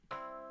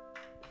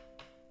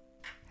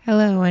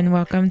Hello and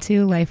welcome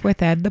to Life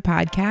with Ed, the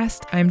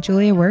podcast. I'm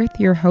Julia Worth,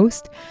 your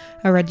host,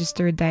 a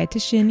registered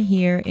dietitian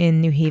here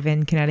in New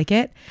Haven,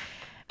 Connecticut.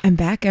 I'm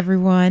back,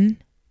 everyone.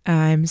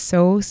 I'm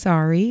so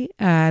sorry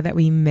that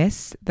we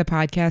missed the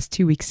podcast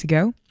 2 weeks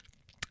ago.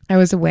 I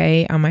was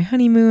away on my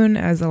honeymoon,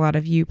 as a lot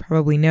of you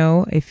probably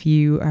know if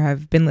you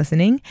have been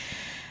listening.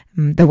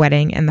 The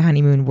wedding and the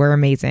honeymoon were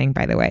amazing,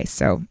 by the way,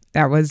 so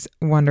that was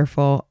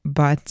wonderful.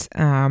 But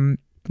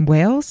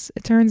Wales,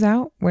 it turns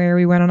out, where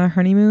we went on our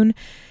honeymoon,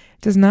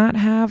 does not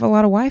have a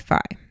lot of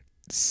Wi-Fi.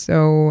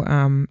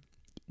 So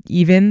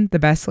even the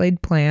best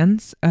laid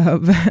plans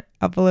of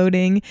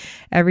uploading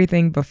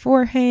everything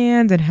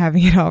beforehand and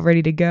having it all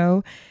ready to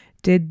go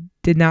did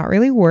not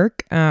really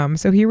work.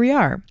 So here we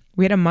are.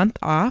 We had a month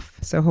off,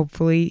 so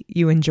hopefully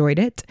you enjoyed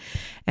it.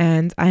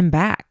 And I'm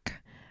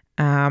back.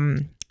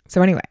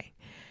 So anyway,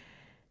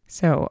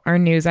 our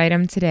news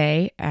item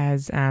today,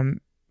 as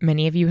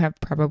many of you have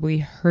probably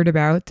heard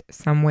about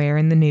somewhere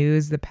in the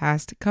news the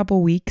past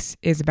couple weeks,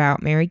 is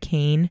about Mary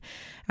Cain.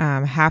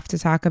 Have to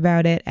talk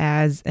about it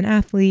as an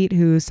athlete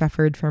who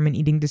suffered from an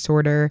eating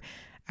disorder.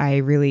 I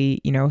really,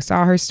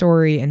 saw her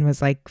story and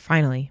was like,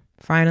 finally,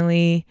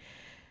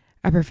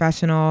 a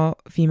professional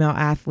female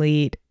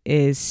athlete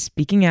is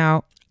speaking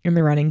out in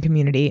the running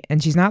community.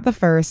 And she's not the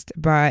first,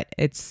 but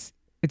it's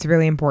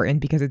really important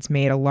because it's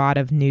made a lot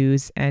of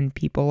news and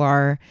people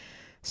are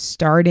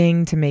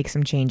starting to make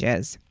some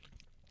changes.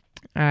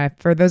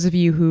 For those of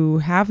you who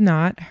have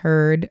not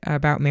heard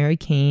about Mary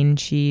Cain,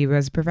 she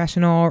was a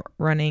professional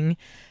running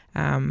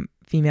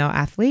female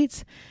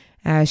athlete.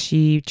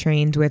 She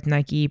trained with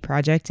Nike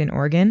Project in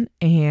Oregon,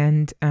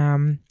 and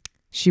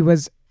she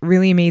was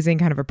really amazing,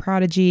 kind of a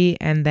prodigy,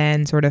 and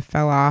then sort of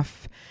fell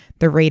off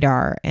the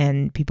radar,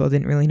 and people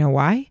didn't really know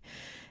why.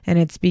 And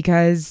it's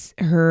because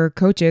her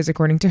coaches,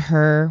 according to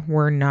her,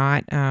 were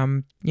not,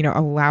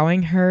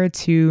 allowing her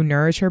to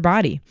nourish her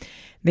body.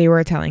 They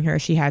were telling her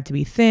she had to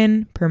be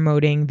thin,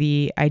 promoting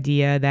the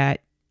idea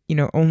that,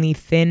 only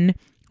thin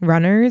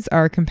runners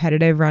are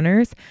competitive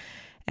runners.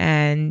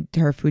 And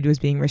her food was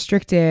being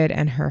restricted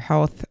and her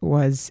health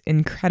was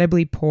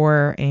incredibly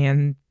poor,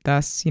 and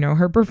thus,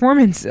 her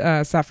performance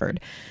suffered.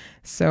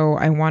 So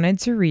I wanted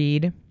to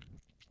read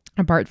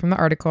a part from the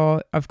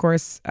article. Of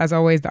course, as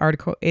always, the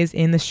article is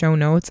in the show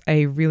notes.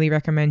 I really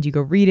recommend you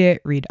go read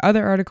it, read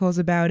other articles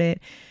about it.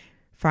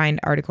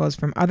 Find articles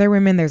from other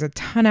women. There's a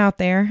ton out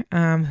there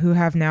who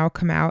have now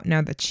come out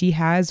now that she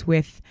has,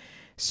 with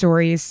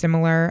stories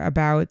similar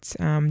about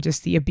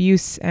just the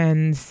abuse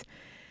and,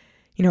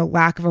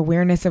 lack of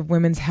awareness of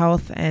women's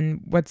health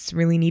and what's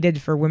really needed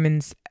for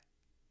women's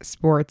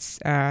sports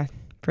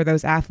for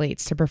those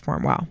athletes to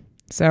perform well.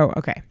 So,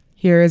 okay,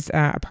 here's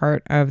a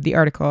part of the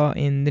article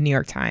in the New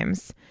York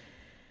Times.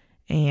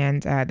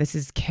 And this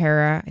is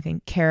Kara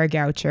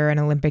Goucher, an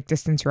Olympic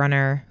distance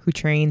runner who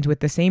trained with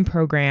the same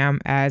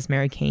program as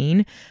Mary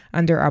Cain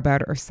under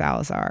Alberto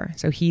Salazar.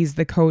 So he's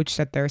the coach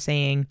that they're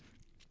saying,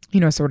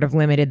 sort of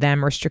limited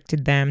them,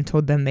 restricted them,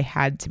 told them they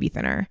had to be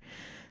thinner.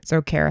 So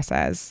Kara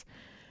says,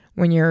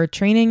 when you're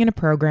training in a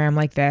program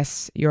like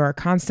this, you're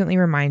constantly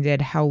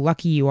reminded how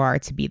lucky you are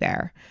to be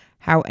there,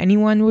 how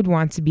anyone would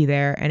want to be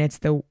there. And it's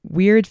the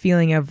weird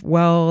feeling of,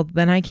 well,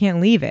 then I can't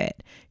leave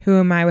it. Who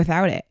am I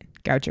without it?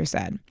 Goucher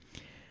said.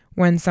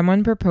 When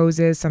someone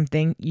proposes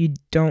something you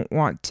don't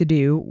want to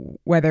do,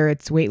 whether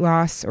it's weight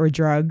loss or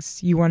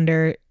drugs, you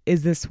wonder,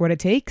 is this what it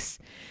takes?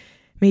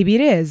 Maybe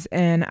it is,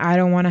 and I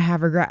don't want to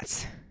have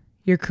regrets.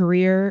 Your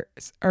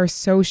careers are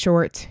so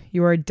short.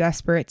 You are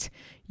desperate.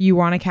 You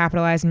want to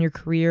capitalize on your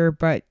career,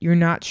 but you're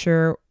not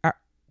sure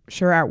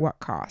at what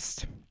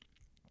cost.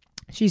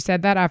 She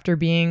said that after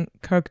being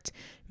cooked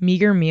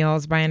meager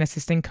meals by an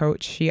assistant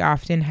coach, she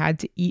often had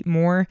to eat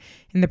more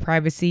in the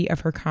privacy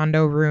of her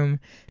condo room,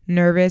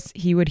 nervous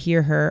he would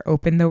hear her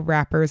open the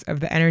wrappers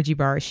of the energy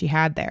bars she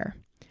had there.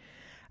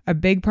 A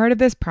big part of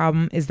this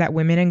problem is that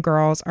women and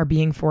girls are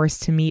being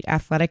forced to meet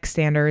athletic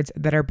standards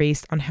that are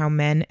based on how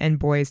men and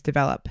boys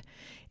develop.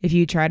 If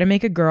you try to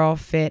make a girl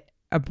fit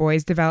a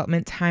boy's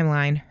development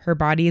timeline, her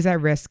body is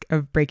at risk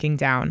of breaking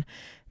down.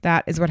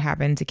 That is what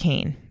happened to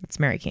Cain. That's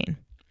Mary Cain.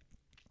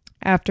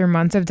 After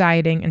months of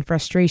dieting and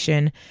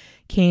frustration,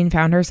 Cain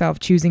found herself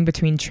choosing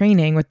between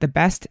training with the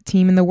best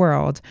team in the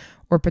world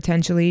or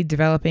potentially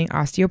developing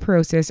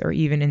osteoporosis or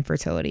even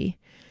infertility.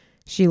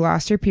 She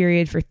lost her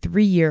period for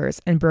 3 years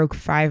and broke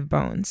 5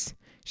 bones.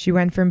 She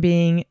went from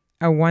being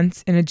a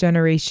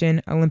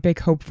once-in-a-generation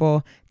Olympic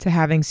hopeful to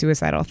having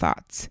suicidal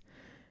thoughts.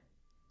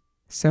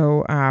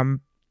 So,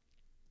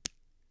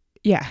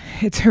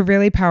 it's a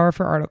really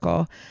powerful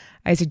article.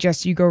 I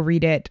suggest you go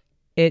read it.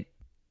 It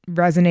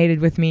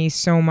resonated with me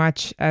so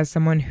much as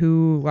someone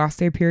who lost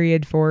their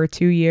period for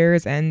 2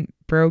 years and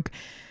broke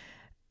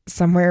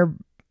somewhere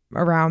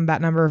around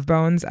that number of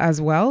bones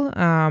as well.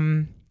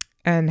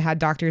 And had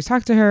doctors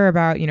talk to her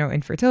about,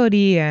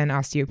 infertility and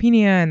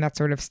osteopenia and that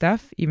sort of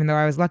stuff. Even though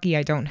I was lucky,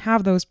 I don't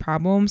have those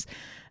problems.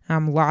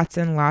 Lots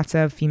and lots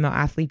of female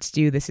athletes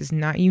do. This is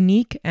not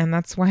unique. And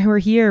that's why we're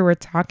here. We're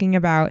talking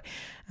about,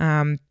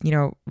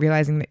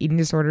 realizing that eating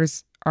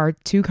disorders are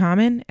too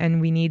common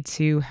and we need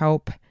to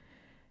help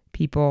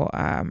people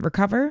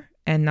recover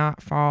and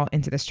not fall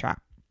into this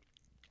trap.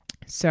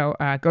 So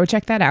go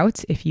check that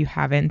out if you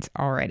haven't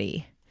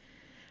already.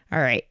 All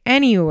right.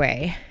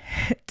 Anyway,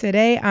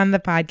 today on the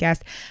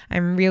podcast,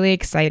 I'm really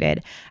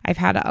excited. I've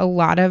had a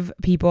lot of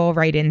people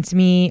write into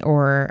me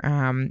or,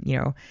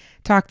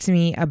 talk to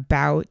me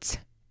about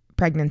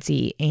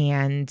pregnancy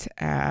and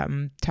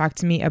talk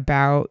to me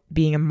about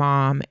being a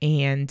mom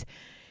and,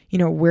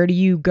 where do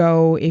you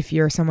go if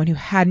you're someone who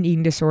had an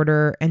eating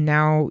disorder and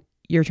now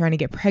you're trying to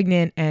get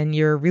pregnant and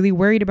you're really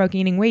worried about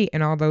gaining weight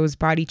and all those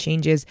body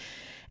changes.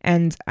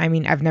 And I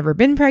mean, I've never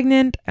been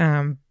pregnant,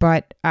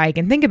 but I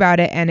can think about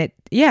it. And it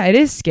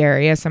is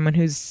scary as someone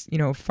who's,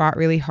 fought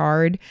really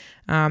hard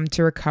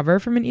to recover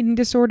from an eating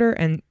disorder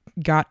and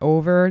got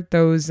over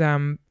those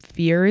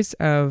fears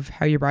of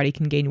how your body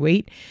can gain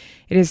weight.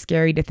 It is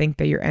scary to think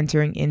that you're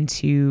entering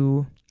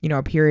into,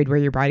 a period where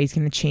your body's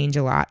going to change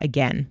a lot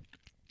again.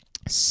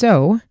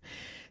 So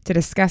to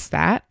discuss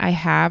that, I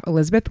have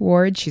Elizabeth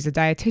Ward. She's a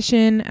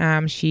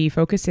dietitian. She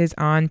focuses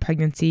on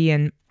pregnancy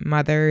and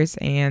mothers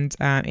and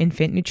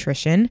infant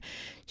nutrition.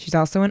 She's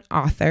also an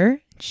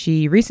author.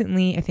 She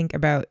recently, I think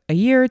about a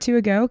year or two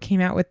ago, came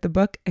out with the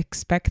book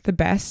Expect the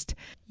Best,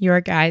 Your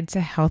Guide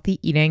to Healthy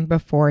Eating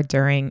Before,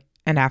 During,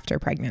 and After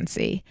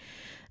Pregnancy.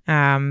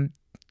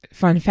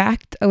 Fun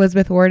fact,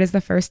 Elizabeth Ward is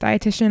the first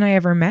dietitian I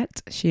ever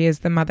met. She is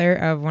the mother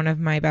of one of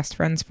my best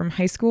friends from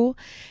high school,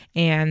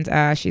 and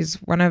she's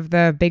one of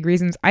the big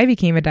reasons I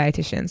became a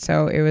dietitian.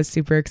 So it was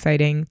super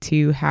exciting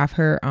to have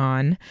her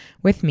on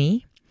with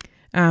me.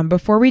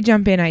 Before we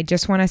jump in, I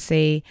just want to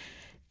say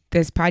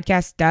this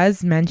podcast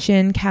does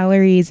mention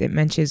calories. It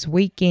mentions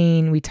weight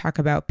gain. We talk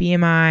about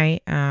BMI,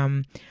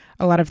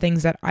 a lot of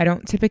things that I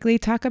don't typically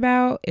talk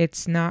about.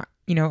 It's not,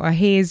 a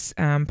HAES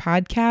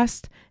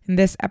podcast in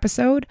this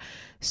episode.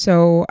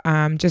 So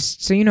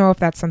just so you know, if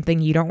that's something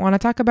you don't want to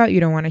talk about, you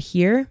don't want to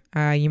hear,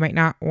 you might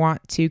not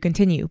want to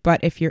continue.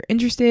 But if you're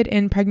interested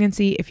in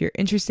pregnancy, if you're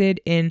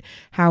interested in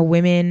how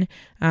women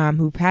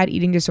who've had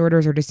eating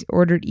disorders or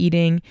disordered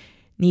eating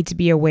need to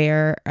be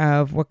aware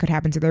of what could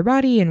happen to their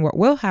body and what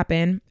will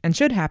happen and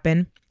should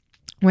happen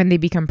when they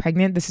become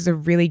pregnant, this is a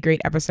really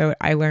great episode.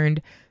 I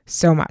learned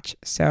so much.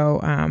 So,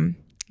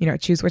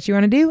 choose what you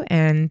want to do.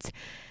 And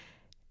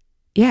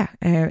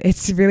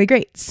it's really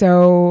great.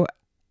 So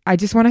I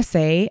just want to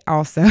say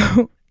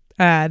also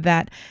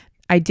that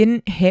I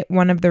didn't hit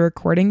one of the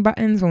recording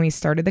buttons when we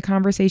started the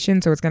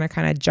conversation. So it's going to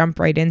kind of jump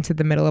right into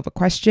the middle of a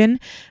question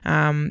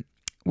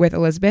with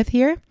Elizabeth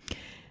here.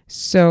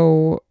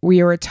 So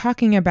we were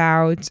talking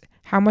about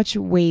how much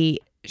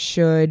weight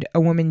should a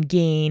woman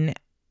gain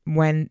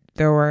when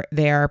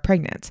they are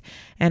pregnant.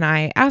 And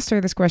I asked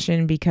her this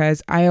question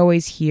because I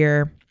always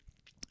hear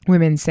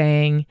women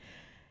saying,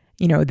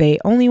 they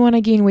only want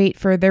to gain weight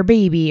for their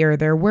baby, or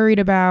they're worried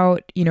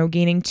about,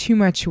 gaining too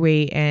much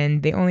weight,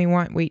 and they only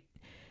want weight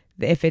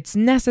if it's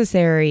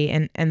necessary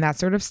and that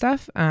sort of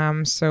stuff.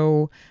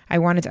 So I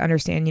wanted to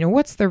understand,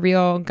 what's the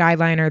real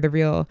guideline or the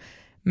real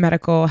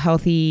medical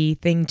healthy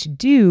thing to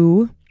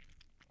do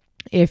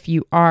if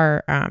you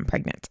are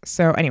pregnant.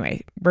 So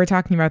anyway, we're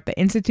talking about the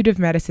Institute of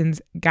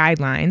Medicine's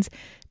guidelines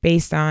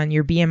based on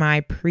your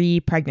BMI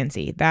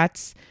pre-pregnancy.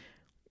 That's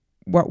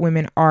what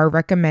women are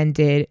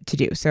recommended to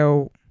do.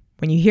 So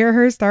when you hear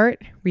her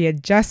start, we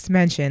had just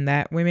mentioned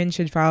that women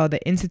should follow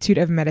the Institute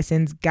of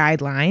Medicine's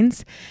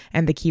guidelines,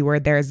 and the key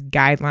word there is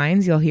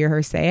guidelines. You'll hear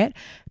her say it,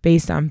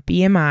 based on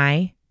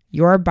BMI,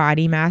 your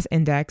body mass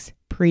index,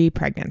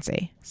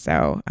 pre-pregnancy.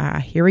 So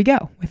here we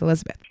go with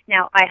Elizabeth.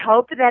 Now, I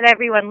hope that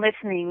everyone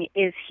listening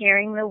is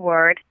hearing the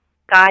word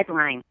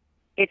guideline.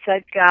 It's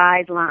a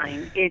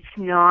guideline. It's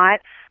not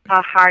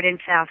a hard and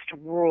fast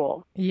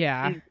rule.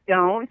 Yeah. You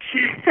don't.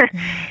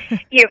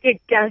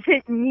 It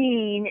doesn't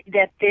mean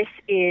that this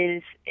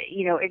is,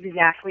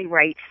 exactly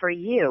right for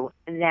you.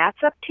 That's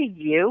up to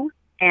you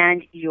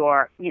and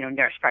your,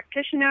 nurse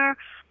practitioner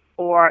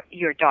or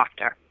your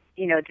doctor.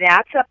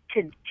 That's up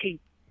to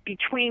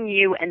between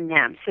you and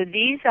them. So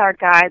these are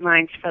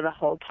guidelines for the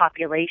whole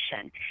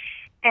population.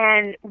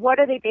 And what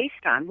are they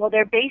based on? Well,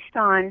 they're based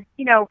on,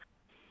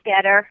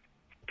 better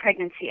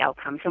pregnancy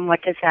outcomes. And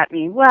what does that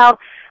mean? Well,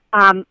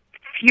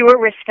 fewer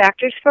risk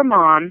factors for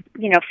mom,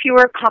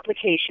 fewer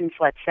complications,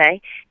 let's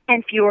say,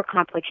 and fewer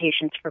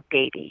complications for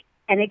baby.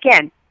 And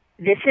again,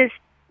 this is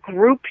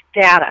group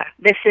data.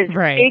 This is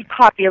big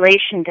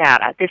population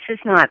data. This is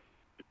not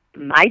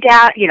my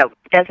data,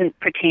 doesn't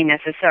pertain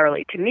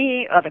necessarily to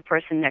me or the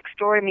person next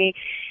door to me.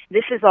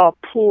 This is all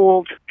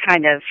pooled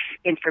kind of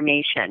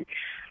information.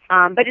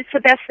 But it's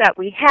the best that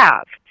we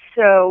have.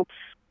 So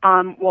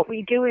what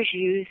we do is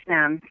use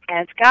them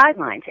as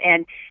guidelines.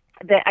 And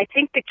I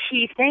think the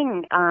key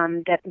thing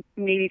that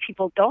maybe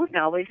people don't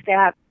know is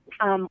that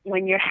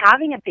when you're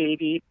having a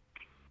baby,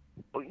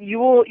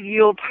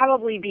 you'll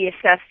probably be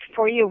assessed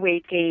for your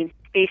weight gain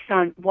based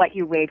on what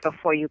you weighed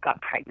before you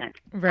got pregnant.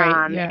 Right.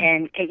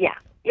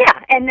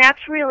 And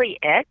that's really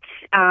it.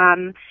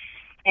 And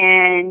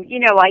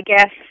I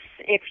guess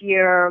if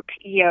your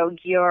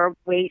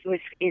weight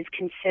is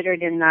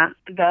considered in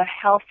the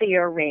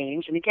healthier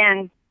range, and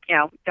again,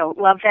 don't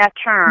love that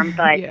term,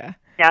 but Yeah.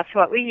 that's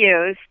what we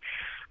use.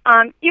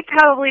 You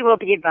probably will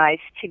be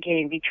advised to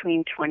gain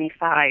between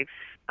 25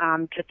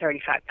 to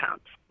 35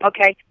 pounds.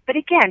 Okay? But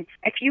again,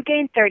 if you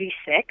gain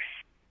 36,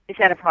 is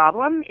that a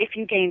problem? If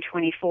you gain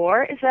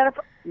 24, is that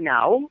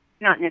no,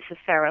 not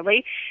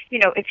necessarily.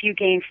 If you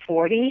gain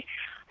 40,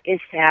 is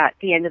that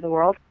the end of the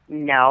world?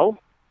 No.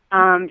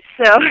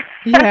 So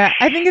Yeah,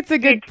 I think it's a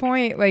good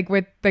point, like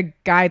with the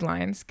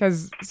guidelines,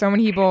 because so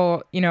many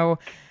people,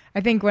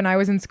 I think when I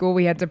was in school,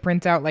 we had to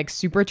print out like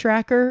Super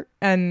Tracker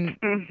and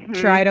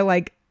try to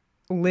like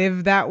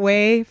live that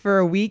way for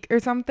a week or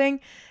something.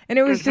 And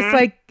it was just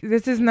like,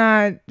 this is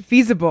not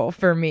feasible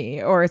for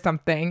me or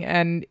something.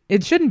 And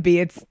it shouldn't be.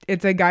 It's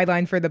a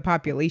guideline for the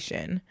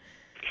population.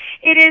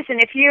 It is,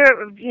 and if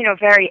you're,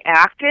 very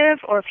active,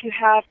 or if you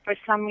have, for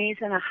some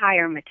reason, a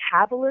higher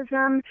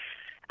metabolism,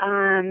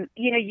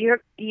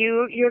 you're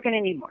going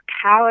to need more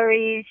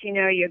calories.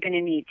 You're going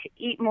to need to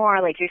eat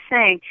more. Like you're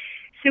saying,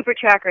 Super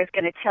Tracker is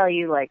going to tell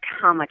you like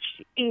how much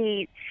to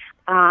eat,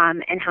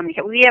 and how many.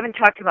 We haven't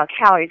talked about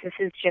calories. This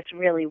is just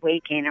really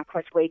weight gain. Of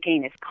course, weight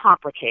gain is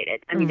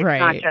complicated. I mean, It's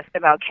not just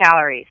about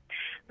calories,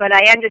 but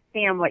I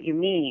understand what you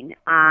mean.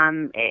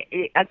 A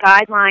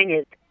guideline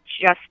is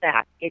just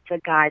that. It's a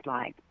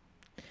guideline.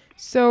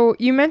 So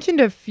you mentioned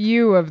a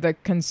few of the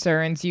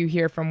concerns you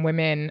hear from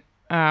women,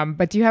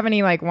 but do you have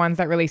any like ones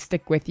that really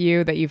stick with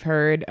you that you've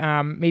heard,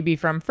 maybe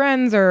from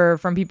friends or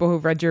from people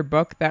who've read your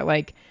book that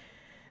like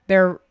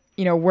they're,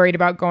 worried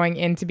about going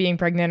into being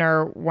pregnant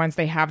or once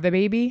they have the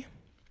baby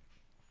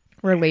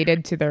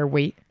related to their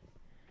weight?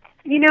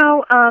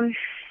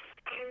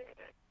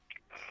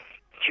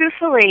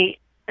 Truthfully,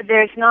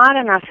 there's not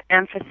enough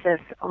emphasis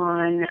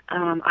on,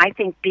 I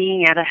think,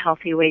 being at a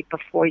healthy weight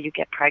before you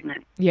get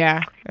pregnant.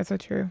 Yeah, that's so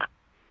true.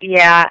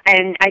 Yeah,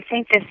 and I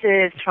think this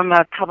is, from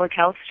a public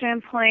health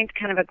standpoint,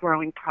 kind of a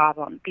growing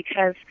problem,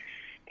 because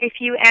if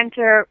you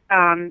enter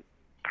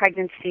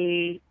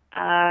pregnancy,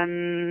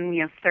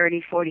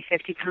 30, 40,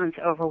 50 pounds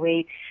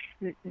overweight,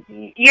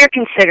 you're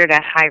considered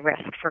at high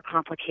risk for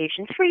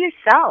complications for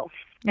yourself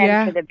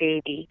and for the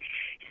baby.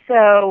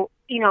 So,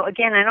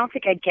 again, I don't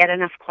think I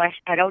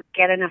don't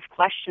get enough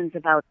questions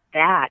about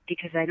that,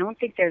 because I don't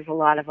think there's a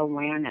lot of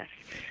awareness.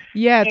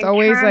 Yeah, it's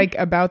always like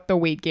about the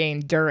weight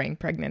gain during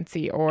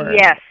pregnancy or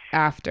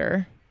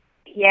after.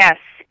 Yes,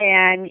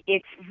 and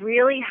it's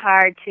really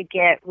hard to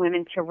get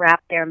women to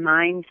wrap their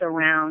minds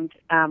around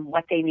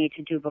what they need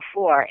to do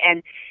before.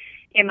 And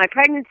in my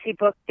pregnancy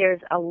book,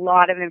 there's a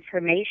lot of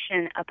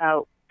information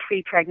about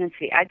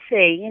pre-pregnancy. I'd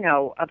say,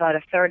 about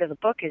a third of the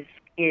book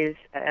is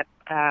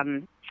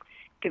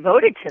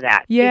devoted to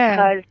that.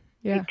 Yeah.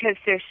 Because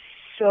it's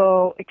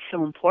so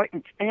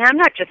important. And I'm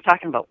not just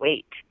talking about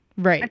weight.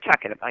 Right. I'm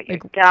talking about your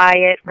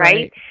diet,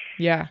 right?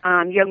 Yeah.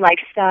 Your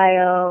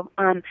lifestyle,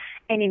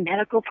 any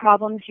medical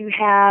problems you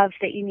have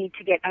that you need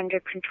to get under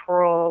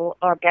control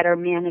or better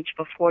managed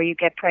before you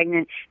get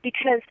pregnant.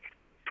 Because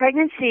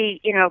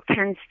pregnancy,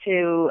 tends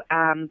to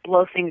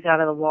blow things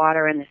out of the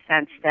water in the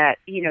sense that,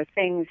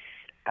 things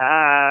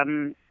are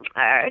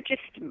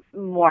just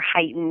more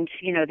heightened.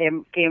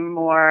 They're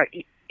more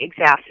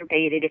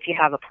exacerbated if you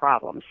have a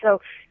problem.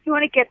 So you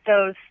want to get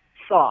those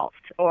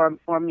solved or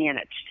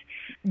managed.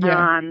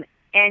 Yeah.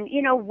 And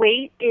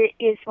weight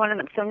is one of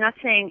them. So I'm not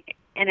saying,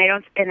 and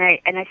I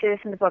say this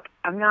in the book,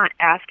 I'm not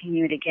asking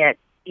you to get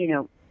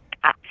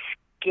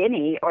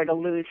skinny or to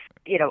lose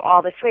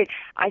all this weight.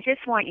 I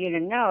just want you to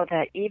know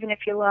that even if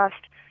you lost,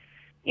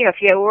 if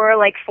you were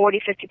like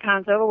 40, 50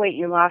 pounds overweight,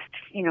 you lost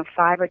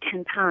 5 or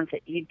 10 pounds,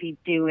 that you'd be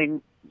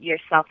doing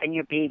yourself and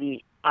your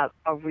baby a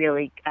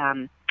really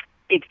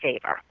big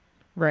favor.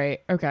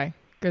 Right. Okay.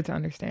 Good to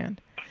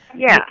understand.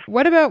 Yeah.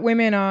 What about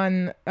women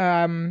on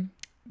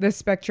the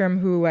spectrum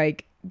who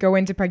like go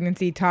into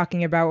pregnancy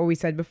talking about what we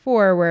said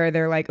before, where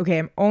they're like, okay,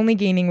 I'm only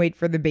gaining weight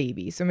for the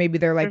baby. So maybe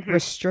they're like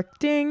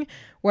restricting.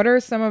 What are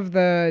some of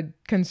the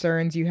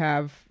concerns you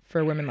have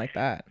for women like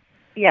that?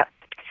 Yeah.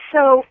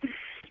 So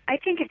I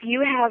think if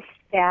you have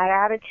that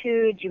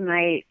attitude, you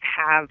might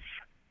have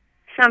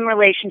some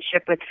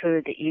relationship with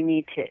food that you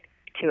need to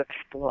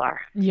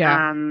explore.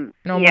 Yeah. And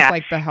almost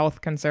like the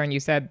health concern you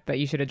said that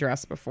you should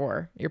address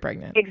before you're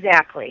pregnant.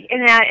 Exactly.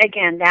 And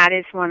that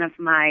is one of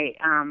my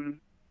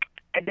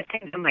the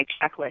things on my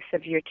checklist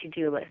of your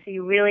to-do list. So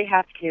you really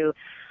have to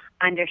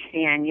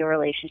understand your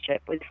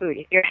relationship with food.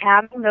 If you're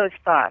having those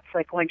thoughts,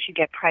 like once you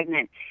get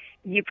pregnant,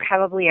 you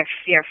probably are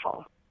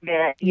fearful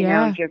that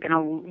you're going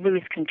to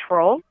lose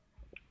control.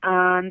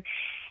 I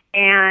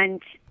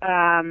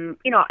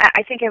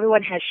think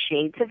everyone has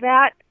shades of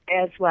that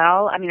as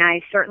well. I mean,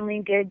 I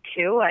certainly did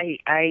too.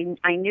 I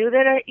knew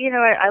that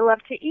I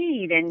love to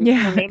eat, and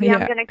maybe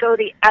I'm going to go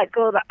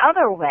the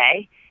other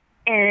way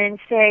and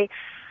say,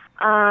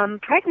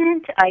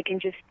 pregnant, I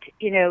can just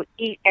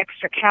eat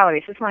extra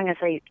calories as long as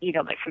I eat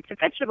all my fruits and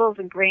vegetables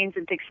and grains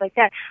and things like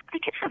that. I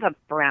can have a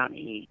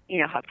brownie,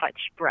 hot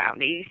fudge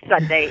brownie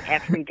sundae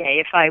every day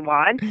if I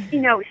want.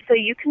 So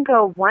you can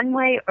go one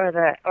way or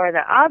the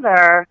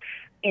other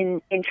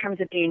in terms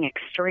of being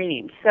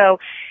extreme. So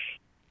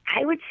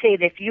I would say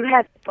that if you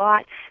have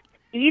thoughts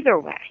either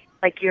way.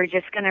 Like you're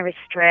just going to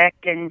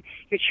restrict and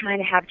you're trying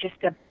to have just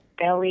a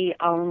belly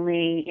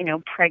only,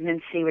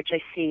 pregnancy, which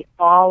I see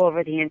all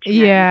over the internet.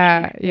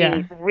 Yeah,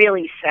 yeah.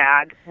 Really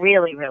sad,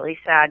 really, really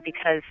sad,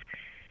 because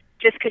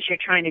just because you're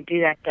trying to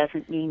do that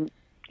doesn't mean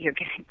you're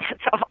getting,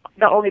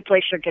 the only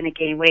place you're going to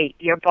gain weight.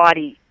 Your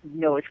body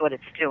knows what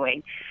it's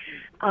doing.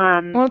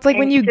 Well, it's like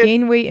when you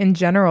gain weight in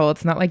general,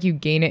 it's not like you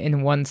gain it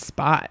in one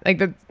spot. Like,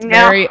 that's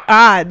very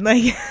odd.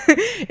 Like,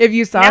 if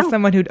you saw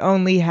someone who'd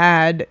only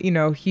had,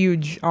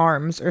 huge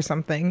arms or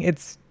something,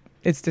 it's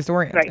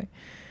disorienting. Right.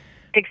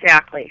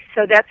 Exactly.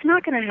 So that's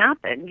not going to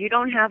happen. You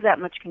don't have that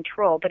much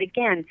control. But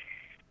again,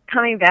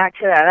 coming back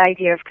to that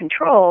idea of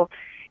control,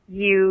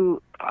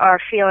 you are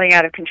feeling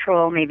out of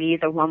control maybe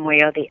either one way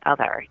or the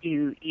other.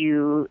 You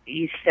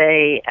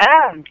say,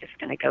 I'm just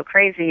going to go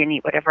crazy and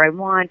eat whatever I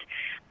want,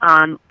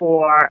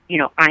 or,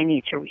 I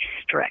need to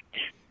restrict.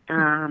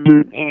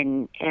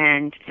 And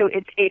so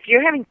if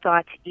you're having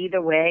thoughts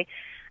either way,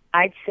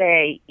 I'd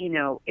say,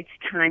 it's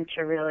time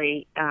to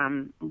really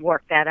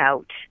work that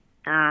out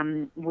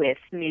with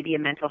maybe a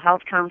mental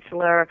health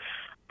counselor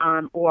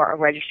or a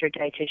registered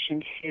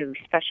dietitian who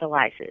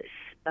specializes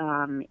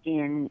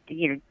in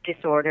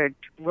disordered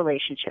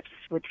relationships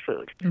with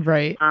food.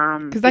 Right.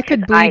 Because that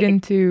could bleed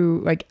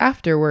into like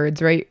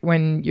afterwards, right?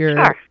 When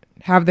you're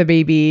have the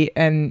baby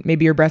and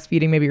maybe you're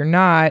breastfeeding, maybe you're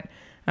not,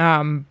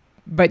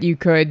 but you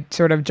could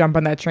sort of jump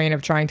on that train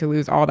of trying to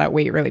lose all that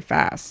weight really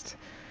fast.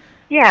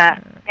 Yeah,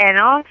 and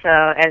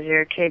also as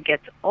your kid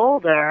gets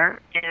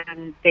older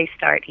and they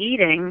start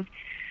eating,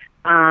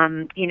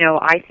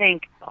 I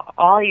think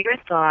all your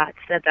thoughts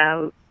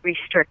about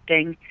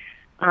restricting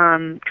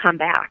come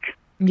back.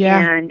 Yeah.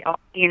 And,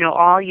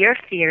 all your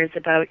fears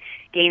about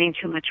gaining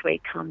too much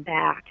weight come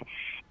back.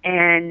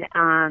 And,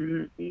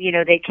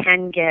 they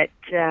can get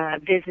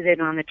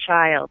visited on the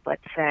child,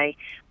 let's say,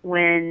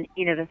 when,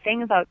 the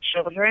thing about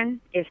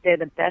children is they're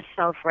the best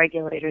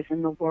self-regulators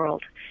in the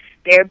world.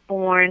 They're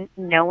born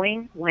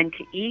knowing when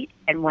to eat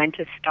and when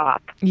to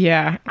stop.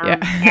 Yeah.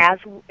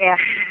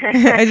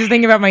 I just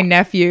think about my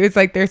nephew. It's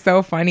like they're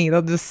so funny.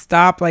 They'll just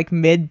stop like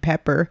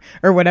mid-pepper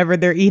or whatever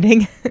they're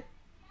eating.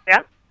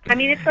 Yep. I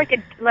mean, it's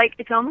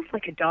it's almost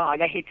like a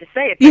dog. I hate to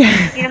say it,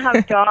 but you know how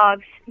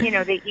dogs,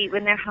 they eat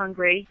when they're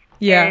hungry.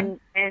 Yeah.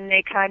 And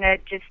they kind of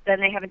then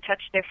they haven't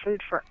touched their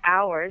food for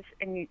hours,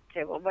 and you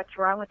say, well, what's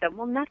wrong with them?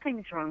 Well,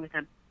 nothing's wrong with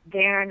them.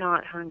 They're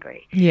not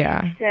hungry.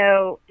 Yeah.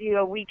 So,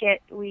 we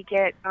get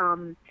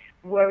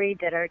worried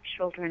that our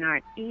children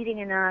aren't eating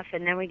enough,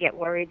 and then we get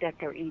worried that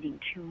they're eating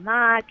too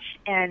much.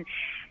 And,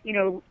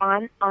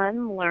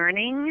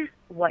 unlearning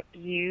what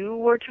you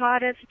were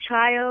taught as a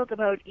child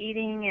about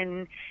eating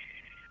and,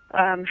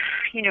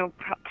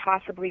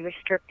 possibly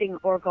restricting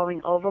or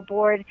going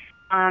overboard,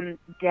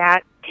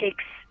 that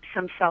takes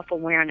some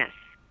self-awareness.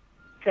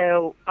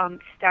 So,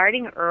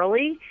 starting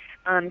early,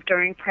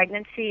 during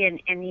pregnancy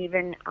and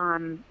even,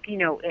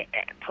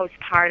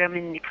 postpartum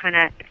and kind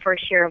of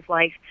first year of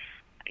life,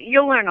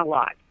 you'll learn a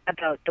lot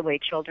about the way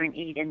children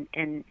eat,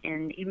 and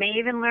you may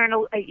even learn,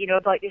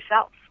 about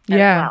yourself as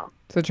well.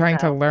 So trying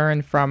to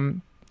learn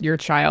from your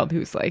child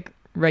who's like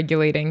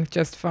regulating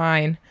just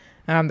fine,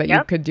 that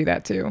you could do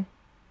that too.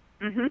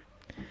 Mm-hmm.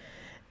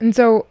 And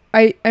so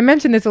I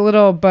mentioned this a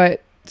little,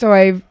 but so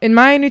in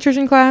my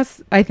nutrition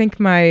class, I think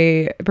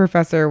my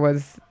professor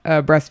was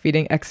a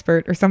breastfeeding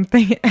expert or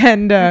something.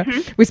 And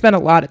we spent a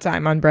lot of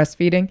time on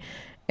breastfeeding.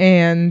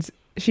 And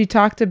she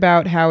talked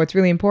about how it's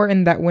really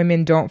important that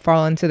women don't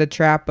fall into the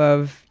trap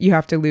of you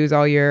have to lose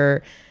all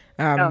your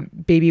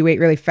baby weight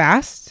really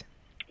fast.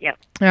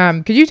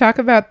 Yep. Could you talk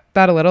about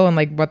that a little and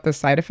like what the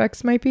side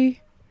effects might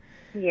be?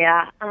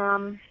 Yeah.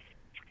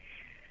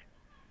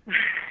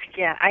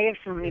 Yeah, I have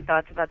so many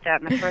thoughts about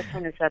that. And the first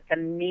one is that the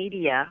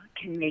media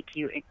can make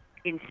you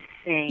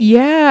insane.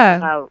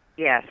 Yeah.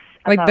 Yes.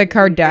 Like the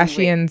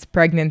Kardashians'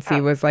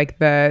 pregnancy was like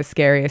the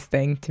scariest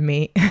thing to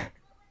me.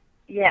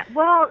 Yeah.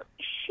 Well,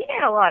 she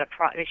had a lot of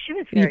problems. She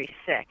was very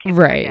sick.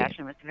 Right.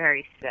 Kardashian was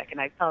very sick,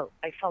 and I felt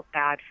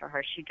bad for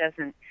her. She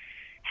doesn't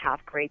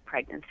have great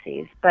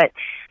pregnancies, but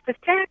the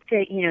fact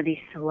that these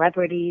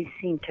celebrities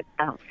seem to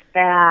bounce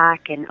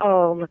back and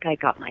look, I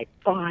got my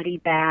body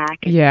back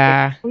in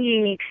 6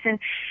 weeks, and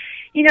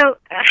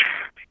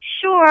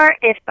sure,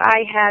 if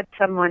I had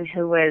someone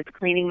who was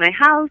cleaning my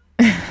house,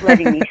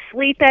 letting me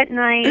sleep at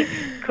night,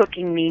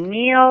 cooking me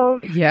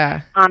meals,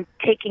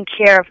 taking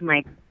care of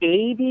my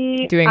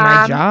baby, doing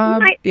my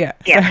job,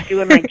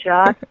 doing my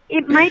job,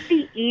 it might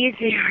be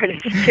easier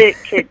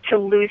to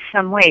lose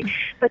some weight.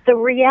 But the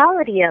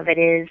reality of it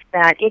is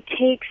that it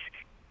takes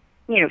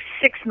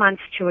 6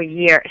 months to a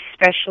year,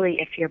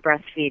 especially if you're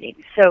breastfeeding.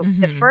 So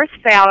the first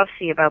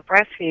fallacy about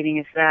breastfeeding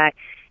is that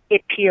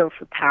it peels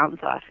the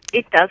pounds off.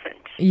 It doesn't.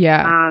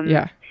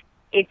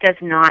 It does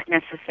not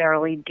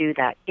necessarily do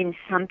that. In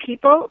some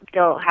people,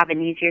 they'll have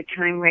an easier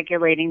time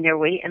regulating their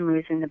weight and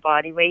losing the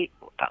body weight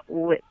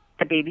with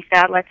the baby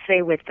fat, let's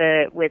say, with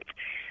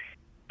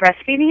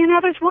breastfeeding, and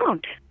others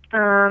won't.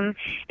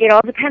 It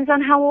all depends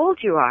on how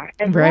old you are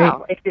as Right.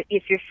 well.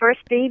 If your first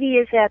baby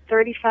is at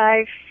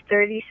 35,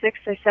 36,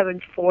 or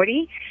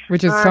 740,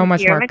 Which is so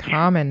much your more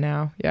common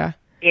now. Yeah.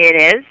 It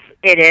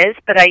is.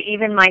 But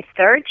even my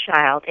third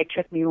child, it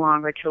took me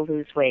longer to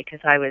lose weight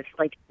because I was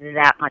like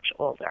that much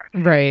older.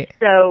 Right.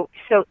 So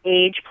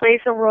age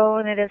plays a role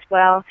in it as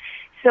well.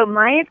 So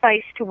my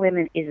advice to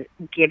women is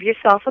give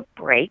yourself a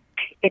break.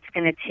 It's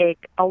going to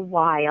take a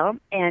while,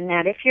 and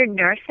that if you're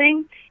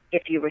nursing,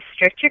 if you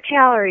restrict your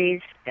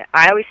calories,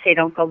 I always say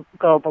don't go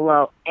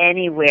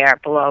anywhere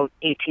below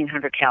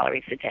 1,800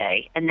 calories a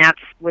day, and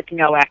that's with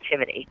no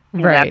activity.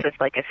 Right. That's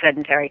just like a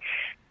sedentary.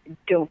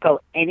 Don't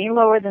go any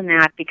lower than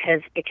that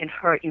because it can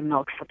hurt your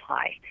milk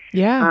supply.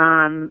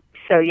 Yeah.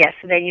 So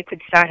then you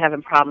could start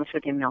having problems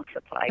with your milk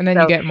supply. And then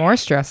you get more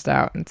stressed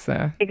out. It's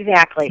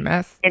exactly. It's a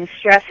mess. And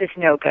stress is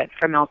no good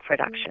for milk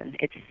production.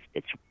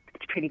 It's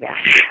pretty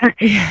bad.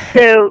 Yeah.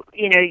 So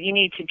you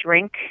need to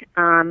drink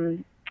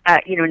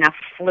enough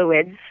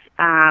fluids,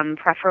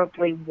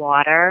 preferably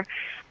water,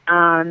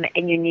 and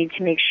you need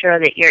to make sure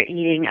that you're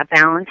eating a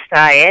balanced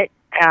diet.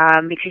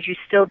 Because you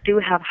still do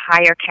have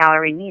higher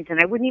calorie needs. And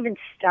I wouldn't even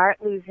start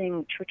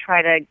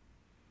try to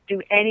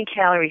do any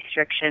calorie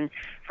restriction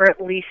for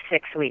at least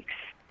 6 weeks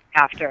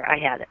after I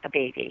had a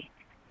baby.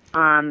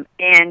 And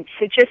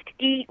so just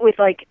eat with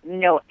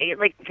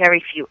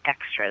very few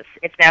extras.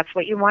 If that's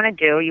what you want to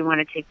do, you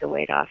want to take the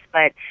weight off.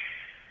 But,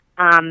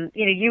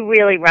 you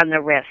really run the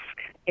risk.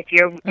 If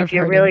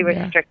you're really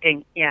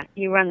restricting,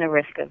 you run the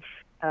risk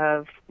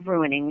of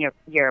ruining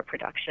your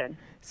production.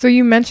 So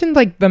you mentioned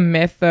the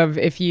myth of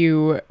if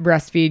you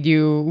breastfeed,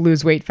 you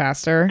lose weight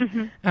faster.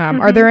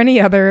 Mm-hmm. Are there any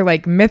other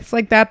myths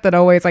like that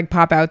always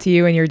pop out to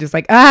you and you're just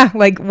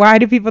why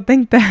do people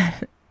think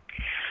that?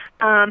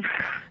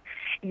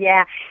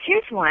 Yeah,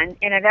 here's one,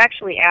 and I've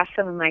actually asked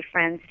some of my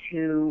friends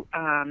who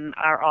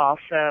are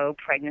also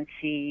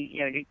pregnancy,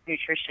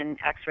 nutrition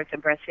experts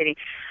in breastfeeding.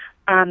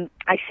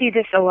 I see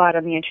this a lot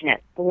on the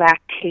internet.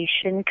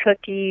 Lactation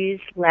cookies,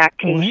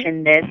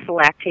 lactation this,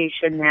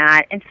 lactation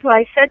that. And so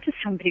I said to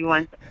somebody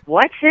once,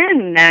 what's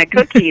in that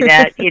cookie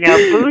that,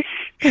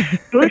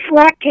 boosts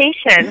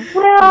lactation?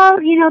 Well,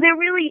 there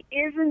really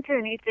isn't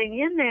anything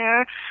in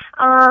there.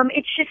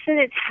 It's just that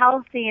it's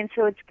healthy and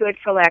so it's good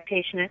for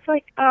lactation. It's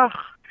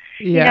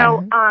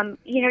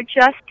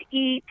just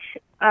eat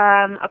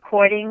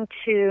according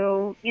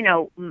to,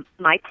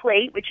 My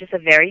Plate, which is a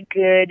very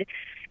good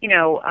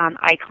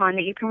icon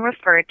that you can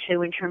refer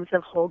to in terms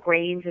of whole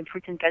grains and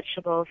fruits and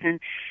vegetables and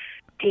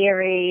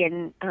dairy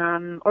and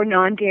or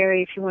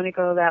non-dairy if you want to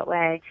go that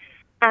way.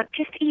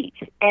 Just eat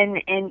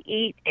and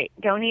eat.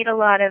 Don't eat a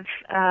lot of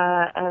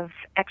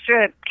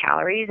extra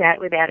calories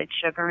with added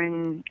sugar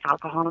and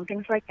alcohol and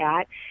things like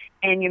that,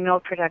 and your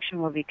milk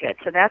production will be good.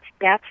 So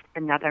that's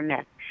another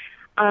myth.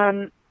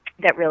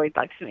 That really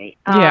bugs me.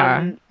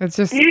 It's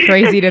just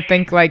crazy to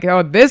think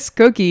this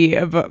cookie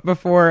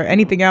before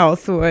anything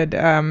else would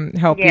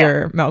help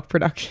your milk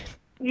production.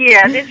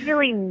 Yeah, there's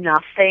really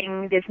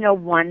nothing. There's no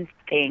one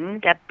thing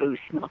that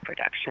boosts milk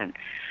production.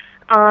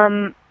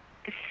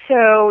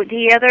 So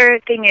the other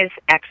thing is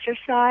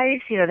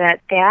exercise.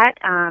 That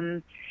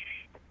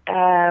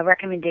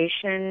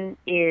recommendation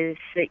is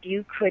that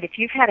you could, if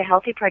you've had a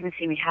healthy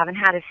pregnancy and you haven't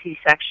had a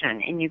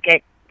C-section and you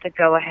get the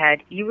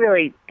go-ahead, you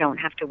really don't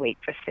have to wait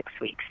for 6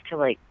 weeks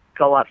to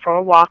go up for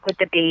a walk with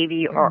the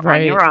baby or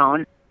on your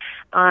own.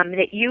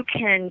 That you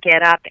can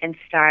get up and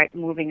start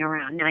moving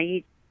around. Now,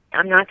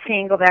 I'm not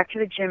saying go back to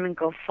the gym and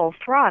go full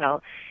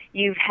throttle.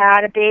 You've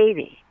had a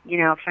baby.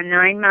 For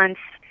 9 months,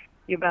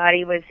 your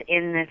body was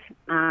in this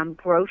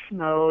growth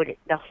mode.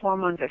 The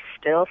hormones are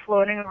still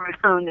floating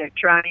around. They're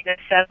trying to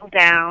settle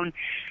down.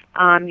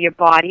 Your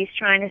body's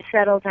trying to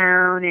settle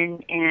down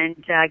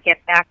and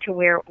get back to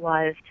where it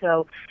was.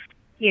 So,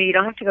 you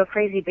don't have to go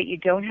crazy, but you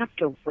don't have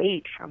to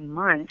wait for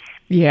months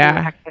to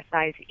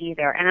exercise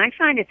either. And I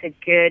find it's a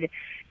good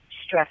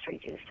stress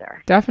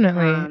reducer.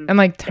 Definitely.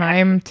 And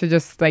time to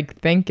just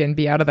think and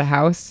be out of the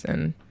house.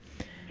 And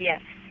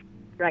yes,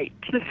 right.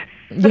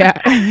 Yeah.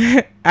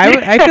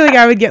 I feel like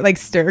I would get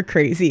stir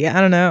crazy. I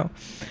don't know.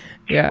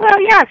 Yeah.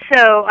 Well, yeah.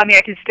 So, I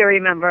can still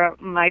remember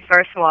my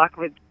first walk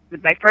with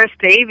my first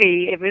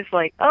baby. It was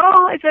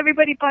is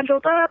everybody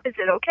bundled up? Is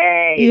it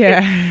okay?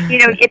 Yeah.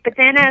 But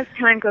then as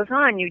time goes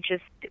on, you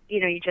just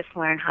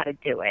learn how to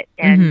do it.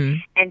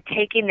 And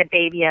taking the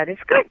baby out is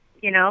good.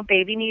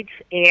 Baby needs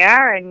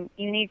air and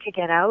you need to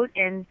get out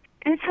and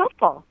it's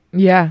helpful.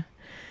 Yeah.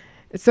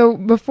 So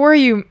before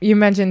you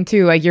mentioned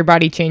too, your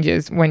body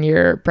changes when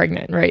you're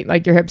pregnant, right?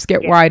 Your hips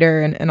get wider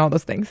and all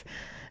those things.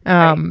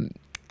 And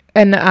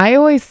I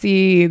always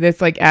see this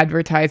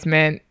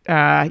advertisement,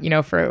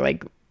 for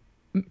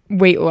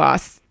weight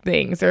loss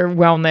things or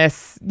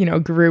wellness,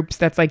 groups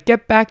that's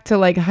get back to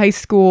high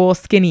school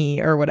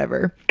skinny or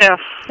whatever. Yeah.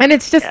 And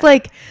it's just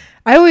when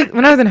I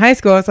was in high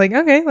school, I was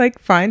okay,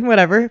 fine,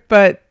 whatever.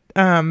 But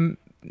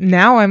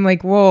now I'm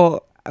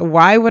well,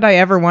 why would I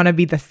ever want to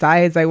be the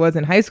size I was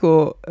in high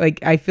school?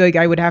 I feel like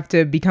I would have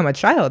to become a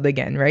child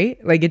again, right?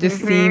 It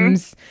just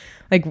seems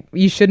like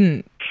you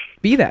shouldn't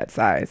be that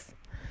size.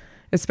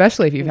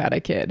 especially if you've had a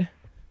kid.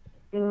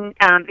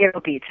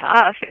 It'll be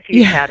tough if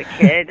you've had a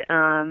kid.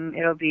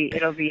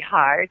 It'll be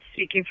hard.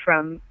 Speaking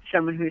from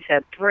someone who's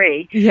had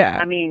 3,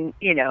 I mean,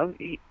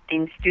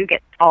 things do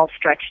get all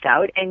stretched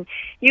out, and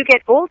you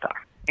get older.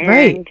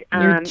 And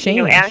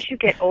as you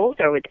get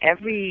older, with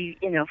every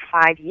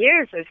 5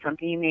 years or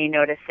something, you may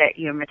notice that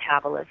your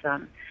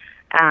metabolism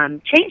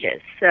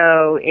changes.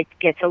 So it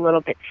gets a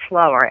little bit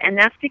slower, and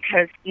that's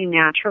because you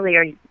naturally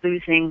are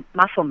losing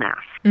muscle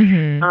mass.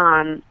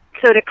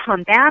 So to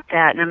combat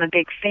that, and I'm a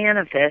big fan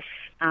of this,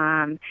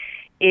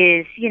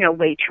 is,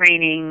 weight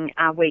training,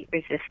 weight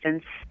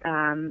resistance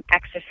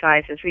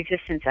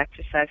resistance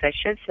exercise, I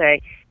should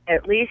say,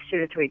 at least 2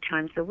 to 3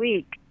 times a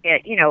week,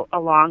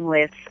 along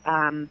with,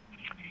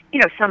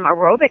 some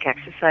aerobic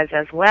exercise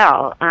as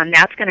well.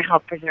 That's going to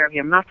help preserve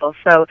your muscle.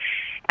 So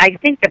I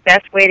think the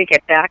best way to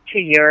get back to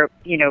your,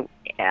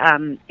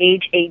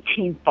 age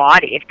 18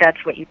 body, if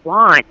that's what you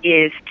want,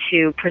 is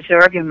to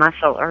preserve your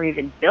muscle or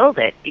even build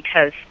it,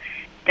 because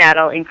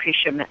that'll increase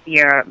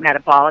your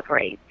metabolic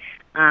rate.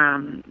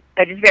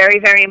 But it's very,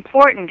 very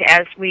important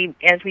as we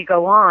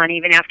go on,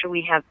 even after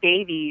we have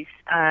babies,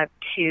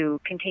 to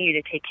continue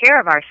to take care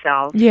of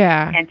ourselves,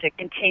 and to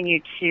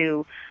continue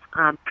to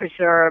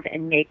preserve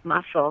and make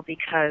muscle,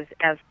 because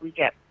as we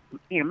get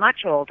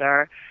much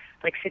older,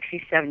 like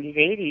 60s, 70s,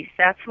 80s,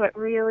 that's what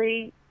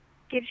really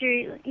gives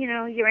you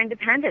your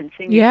independence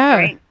and your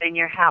strength and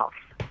your health.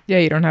 Yeah,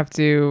 you don't have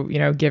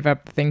to give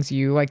up the things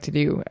you like to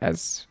do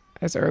as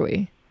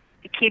early.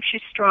 It keeps you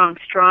strong.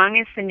 Strong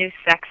is the new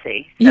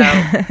sexy. So.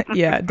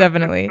 Yeah,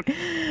 definitely.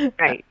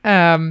 Right.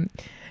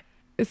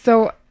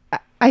 So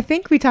I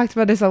think we talked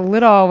about this a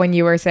little when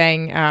you were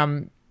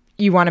saying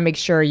you want to make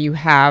sure you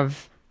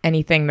have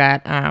anything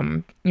that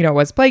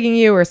was plaguing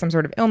you or some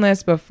sort of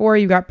illness before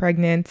you got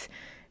pregnant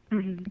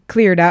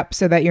cleared up,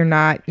 so that you're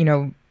not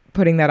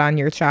putting that on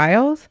your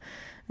child.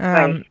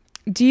 Right.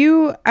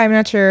 I'm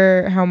not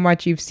sure how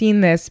much you've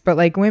seen this, but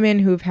like women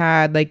who've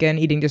had like an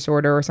eating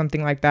disorder or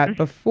something like that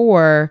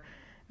before,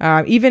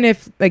 even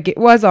if like it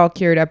was all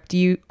cured up, do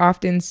you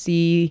often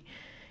see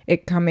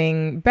it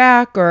coming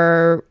back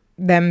or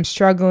them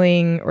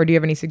struggling, or do you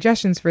have any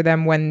suggestions for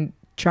them when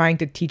trying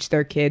to teach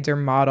their kids or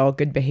model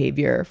good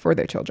behavior for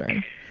their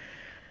children?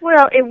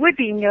 Well, it would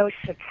be no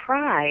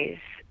surprise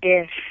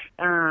if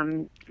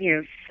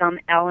some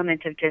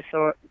element of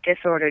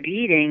disordered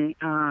eating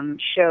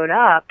showed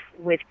up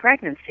with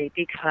pregnancy,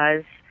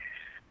 because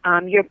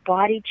your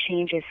body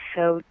changes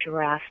so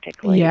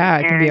drastically. Yeah,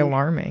 it can be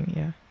alarming.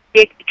 Yeah,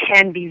 it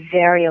can be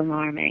very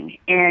alarming.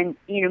 And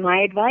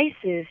my advice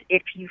is,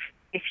 if you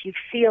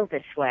feel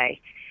this way,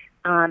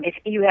 if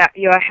you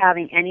are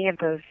having any of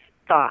those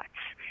thoughts,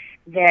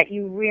 that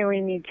you really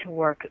need to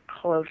work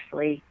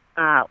closely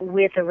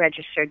with a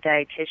registered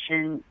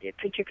dietitian,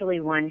 particularly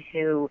one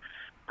who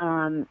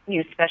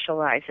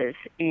specializes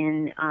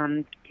in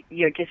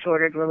your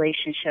disordered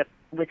relationship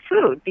with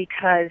food,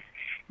 because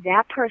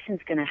that person's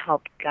going to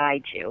help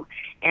guide you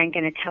and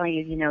going to tell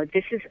you,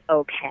 this is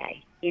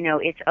okay.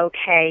 It's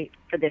okay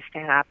for this to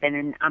happen,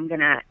 and I'm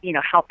going to,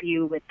 help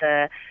you with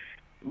the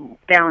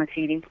balanced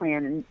eating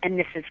plan, and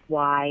this is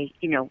why,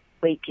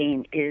 weight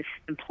gain is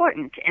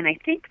important. And I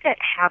think that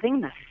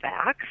having the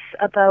facts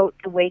about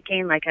the weight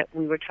gain, like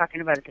we were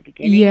talking about at the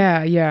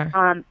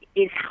beginning,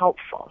 is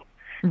helpful.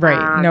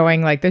 Right.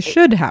 Knowing like this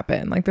should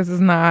happen, like this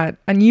is not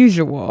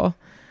unusual.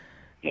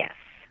 Yes.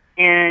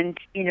 And,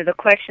 the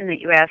question that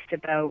you asked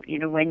about,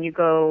 when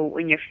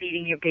you're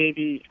feeding your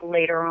baby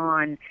later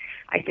on,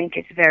 I think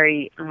it's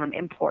very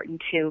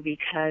important too,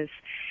 because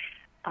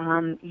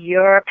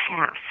your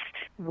past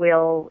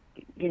will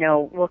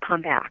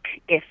come back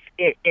if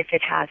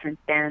it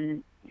hasn't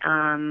been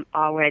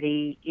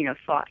already,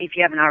 thought, if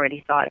you haven't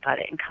already thought about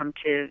it and come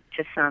to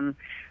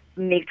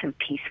make some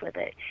peace with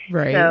it.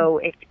 Right. So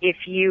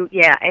if you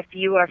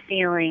are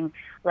feeling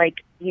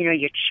like,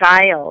 your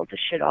child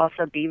should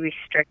also be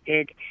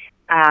restricted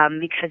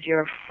because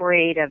you're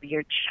afraid of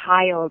your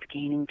child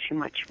gaining too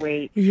much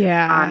weight.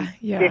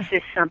 This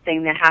is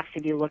something that has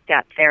to be looked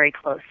at very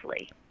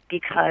closely,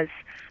 because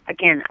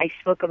again, I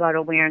spoke about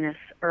awareness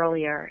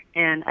earlier,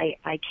 and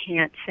I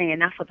can't say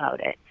enough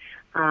about it.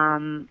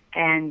 I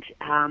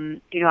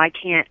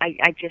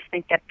just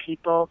think that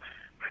people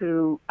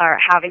who are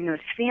having those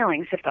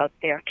feelings about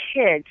their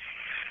kids,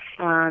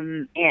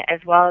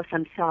 as well as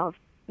themselves,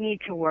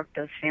 need to work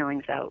those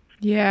feelings out.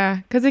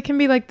 Yeah, because it can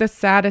be like the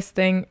saddest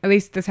thing. At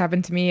least this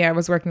happened to me. I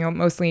was working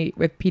mostly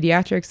with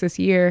pediatrics this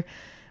year,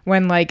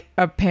 when like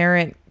a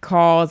parent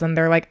calls and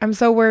they're like, I'm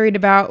so worried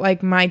about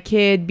like my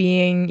kid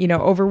being,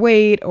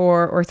 overweight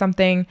or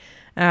something.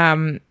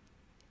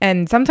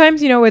 And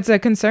sometimes, it's a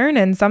concern,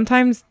 and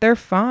sometimes they're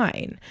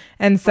fine.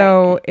 And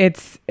so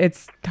it's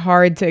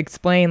hard to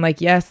explain,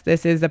 like, yes,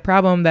 this is a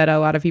problem that a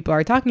lot of people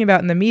are talking about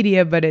in the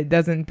media, but it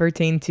doesn't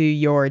pertain to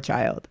your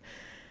child.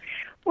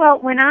 Well,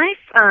 when I've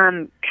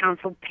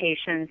counseled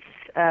patients,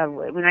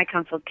 when I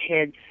counsel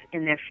kids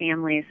and their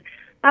families,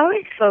 I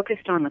always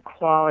focused on the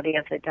quality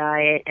of the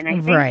diet. And I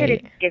think that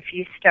if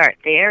you start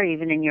there,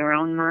 even in your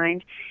own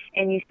mind,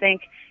 and you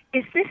think,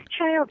 is this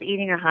child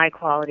eating a high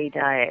quality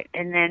diet?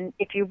 And then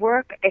if you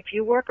work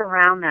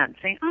around that and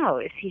say, oh,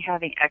 is he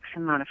having X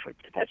amount of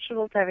fruits and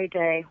vegetables every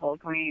day, whole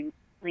grain,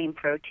 lean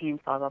protein,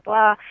 blah blah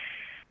blah.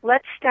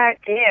 Let's start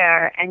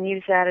there and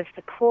use that as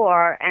the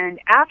core. And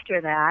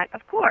after that,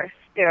 of course,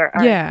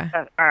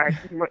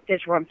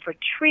 there's room for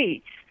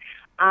treats.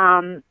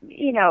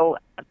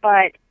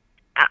 But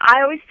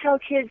I always tell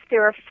kids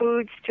there are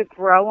foods to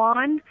grow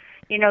on.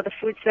 The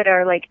foods that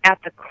are like at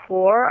the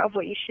core of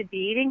what you should be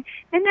eating.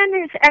 And then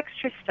there's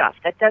extra stuff.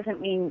 That doesn't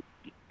mean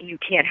you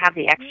can't have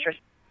the extra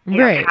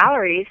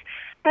calories,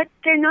 but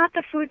they're not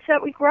the foods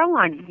that we grow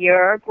on.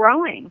 You're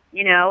growing,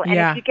 and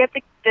if you get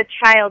the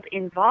child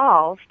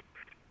involved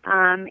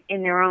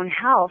in their own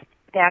health,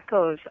 that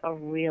goes a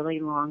really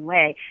long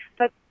way.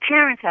 But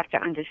parents have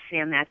to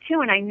understand that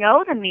too. And I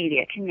know the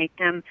media can make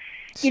them,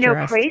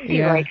 crazy.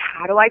 Yeah. Like,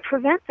 how do I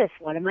prevent this?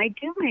 What am I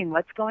doing?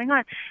 What's going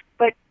on?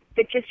 But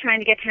just trying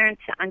to get parents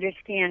to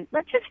understand,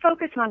 let's just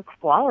focus on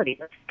quality.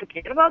 Let's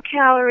forget about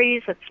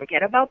calories. Let's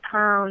forget about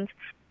pounds.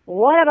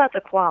 What about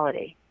the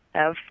quality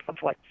of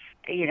what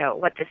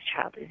this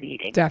child is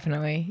eating?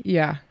 Definitely.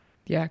 Yeah.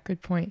 Yeah.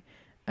 Good point.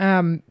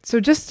 So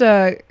just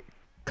a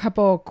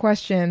couple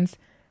questions.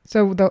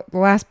 So the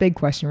last big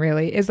question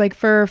really is like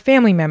for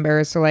family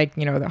members. So like,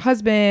 the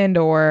husband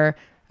or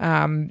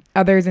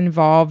others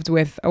involved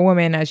with a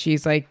woman as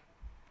she's like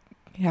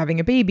having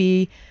a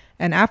baby.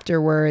 And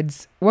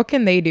afterwards, what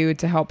can they do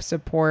to help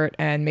support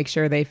and make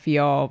sure they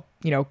feel,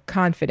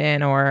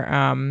 confident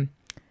or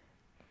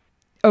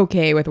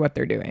okay with what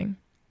they're doing?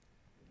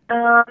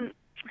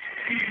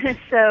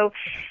 So,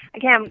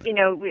 again,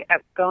 we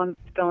going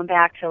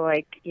back to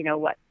like,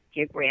 what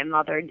your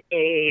grandmother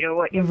ate or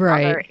what your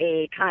mother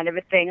ate, kind of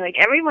a thing. Like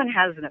everyone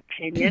has an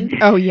opinion.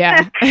 Oh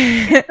yeah,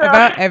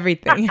 about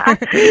everything.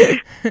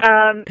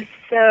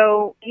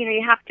 So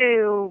you have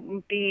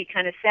to be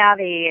kind of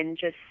savvy and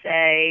just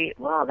say,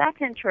 well, that's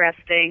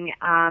interesting.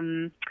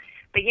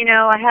 But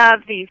I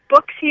have these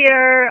books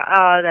here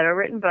that are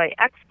written by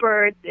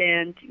experts,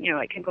 and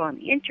I can go on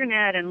the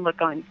internet and look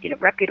on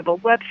reputable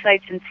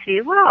websites and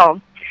see,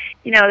 well,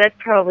 that's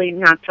probably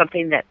not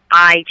something that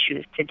I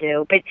choose to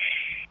do, but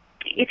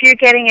if you're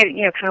getting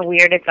kind of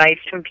weird advice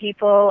from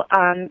people,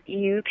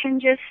 you can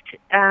just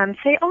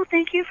say, "Oh,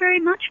 thank you very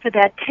much for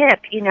that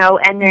tip,"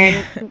 and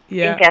then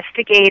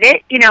investigate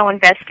it.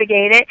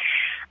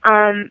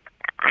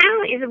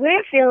 The way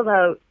I feel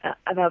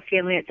about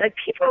family, it's like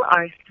people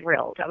are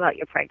thrilled about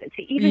your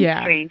pregnancy, even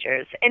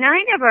strangers. And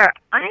I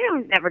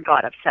never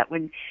got upset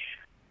when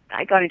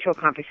I got into a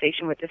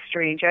conversation with a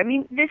stranger. I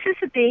mean, this is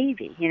a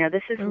baby,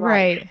 this is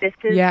life. This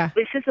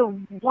is a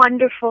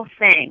wonderful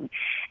thing.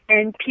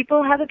 And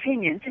people have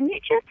opinions, and you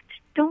just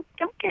don't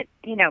get,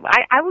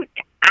 I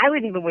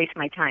would even waste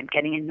my time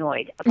getting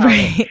annoyed about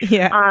it.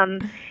 Yeah.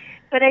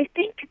 But I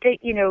think that,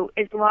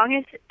 as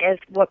long as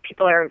what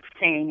people are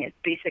saying is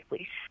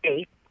basically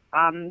safe,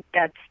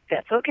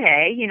 that's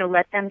okay.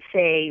 Let them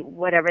say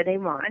whatever they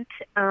want.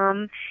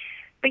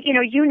 But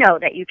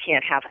that you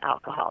can't have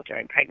alcohol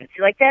during pregnancy,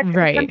 like that.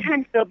 Right.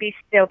 Sometimes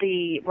there'll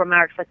be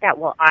remarks like that.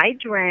 Well, I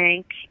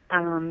drank,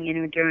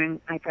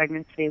 during my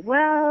pregnancy.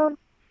 Well,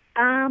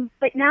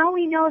 but now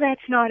we know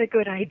that's not a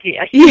good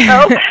idea. Yeah.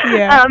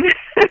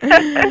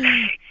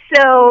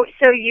 So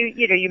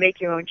you make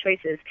your own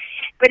choices.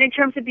 But in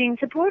terms of being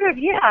supportive,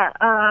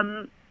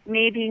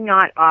 maybe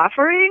not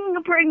offering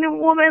a pregnant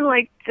woman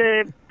like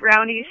the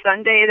brownie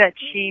sundae that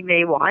she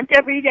may want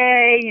every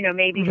day,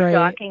 maybe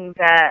stocking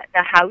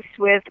the house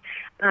with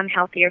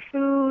healthier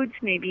foods,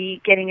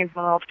 maybe getting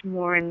involved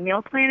more in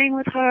meal planning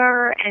with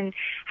her and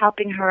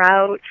helping her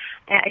out.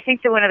 I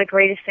think that one of the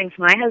greatest things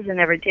my husband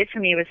ever did for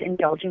me was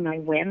indulging my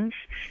whims.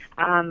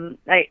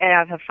 I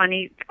have a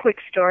funny quick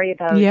story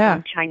about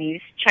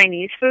Chinese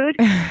food.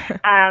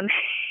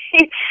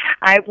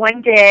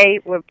 One day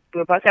we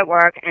were both at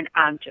work, and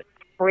I'm just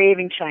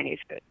craving Chinese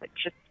food, like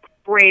just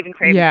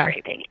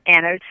craving.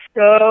 And I was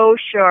so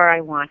sure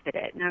I wanted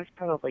it. And I was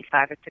probably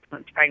 5 or 6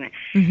 months pregnant.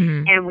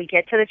 Mm-hmm. And we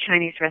get to the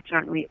Chinese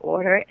restaurant and we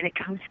order it, and it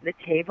comes to the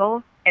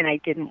table, and I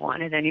didn't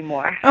want it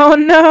anymore. Oh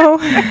no.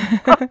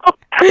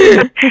 He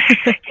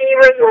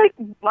was like,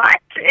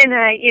 what? And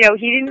he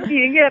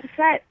didn't get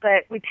upset,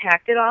 but we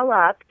packed it all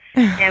up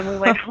and we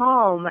went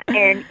home.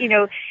 And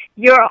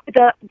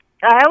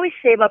I always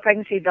say about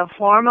pregnancy, the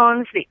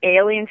hormones, the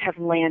aliens have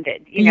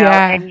landed,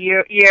 and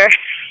you're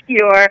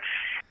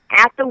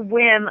at the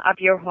whim of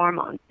your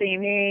hormones. So you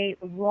may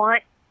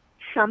want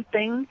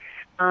something,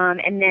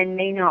 and then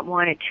may not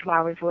want it 2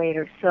 hours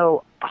later.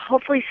 So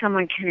hopefully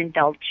someone can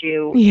indulge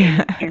you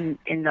in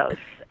those.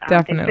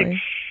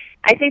 Definitely.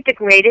 I think the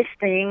greatest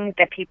thing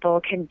that people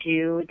can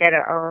do that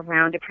are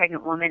around a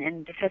pregnant woman,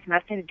 and this has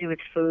nothing to do with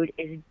food,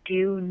 is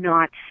do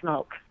not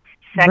smoke.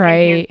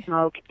 Secondhand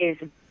smoke is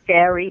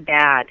very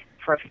bad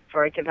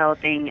for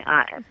developing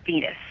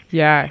fetus.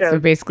 Yeah, so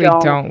basically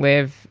don't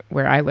live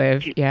where I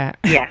live. Yes,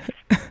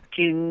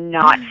 do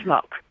not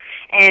smoke.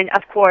 And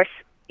of course,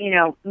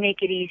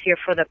 make it easier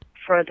for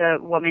the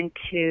woman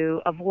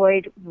to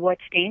avoid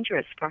what's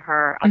dangerous for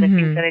her, other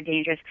things that are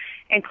dangerous,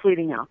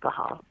 including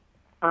alcohol.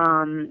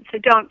 So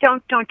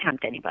don't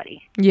tempt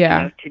anybody.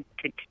 Yeah.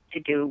 To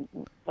do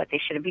what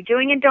they shouldn't be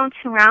doing, and don't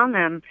surround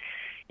them,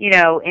 in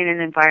an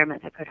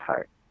environment that could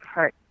hurt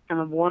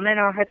a woman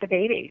or hurt the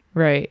baby.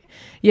 Right.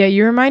 Yeah.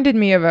 You reminded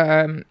me of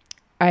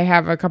I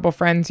have a couple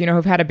friends,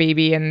 who've had a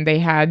baby and they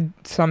had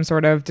some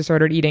sort of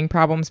disordered eating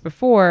problems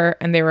before.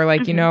 And they were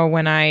like,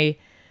 when I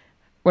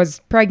was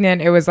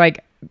pregnant, it was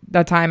like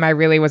the time I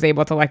really was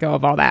able to let go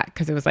of all that.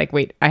 Because it was like,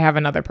 wait, I have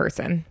another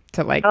person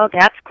to Oh,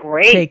 that's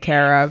great. take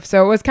care of.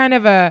 So it was kind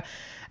of a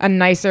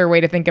nicer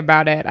way to think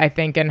about it, I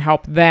think, and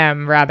help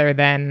them rather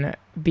than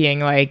being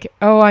like,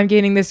 oh, I'm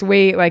gaining this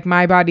weight, like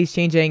my body's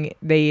changing.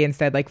 They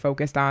instead like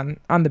focused on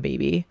the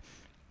baby.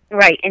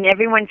 Right, and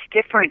everyone's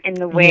different in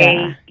the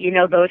way,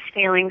 those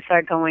feelings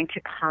are going to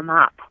come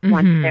up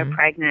once they're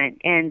pregnant.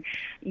 And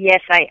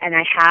yes, I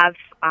have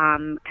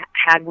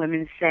had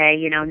women say,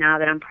 now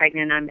that I'm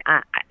pregnant,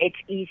 it's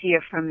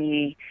easier for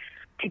me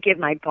to give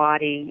my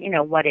body,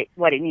 what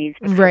it needs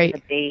because of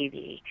the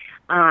baby.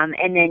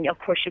 And then, of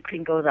course, you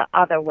can go the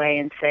other way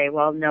and say,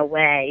 well, no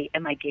way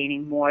am I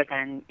gaining more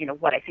than,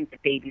 what I think the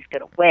baby's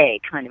going to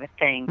weigh, kind of a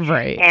thing.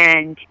 Right.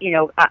 And,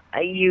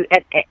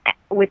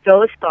 with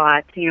those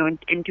thoughts,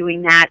 and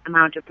doing that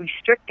amount of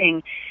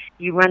restricting,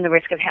 you run the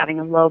risk of having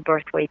a low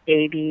birth weight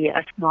baby,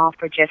 a small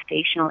for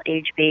gestational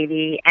age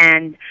baby,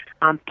 and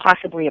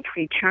possibly a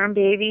preterm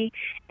baby.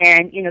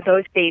 And,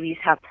 those babies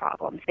have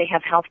problems. They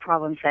have health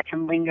problems that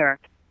can linger,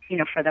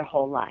 for their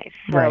whole life.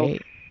 So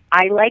right.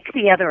 I like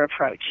the other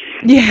approach.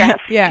 Yeah,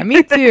 yeah,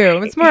 me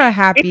too. It's more a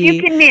happy... If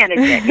you can manage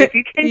it. If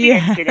you can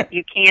manage it. If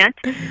you can't,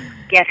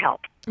 get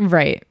help.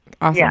 Right.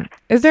 Awesome. Yeah.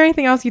 Is there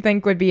anything else you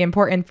think would be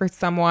important for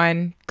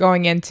someone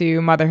going into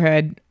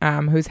motherhood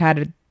who's had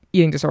an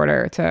eating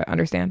disorder to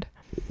understand?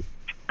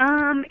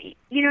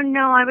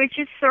 No, I would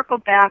just circle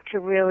back to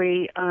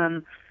really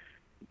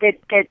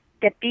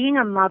that being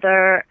a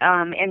mother,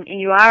 and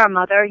you are a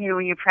mother,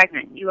 when you're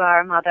pregnant, you are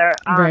a mother.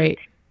 Right.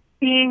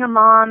 Being a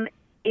mom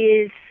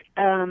is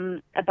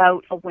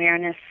about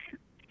awareness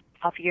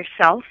of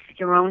yourself,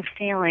 your own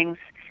feelings,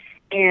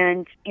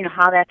 and,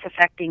 how that's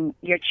affecting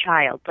your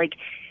child. Like,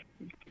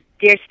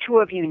 there's two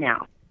of you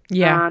now.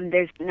 Yeah.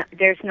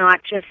 There's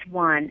not just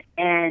one.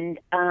 And,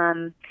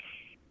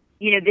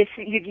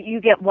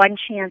 you get one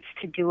chance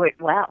to do it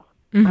well.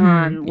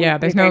 Mm-hmm.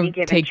 There's no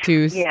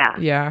take-twos.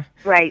 Yeah.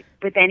 Right,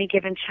 with any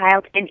given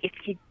child. And if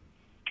you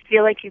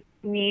feel like you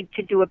need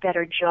to do a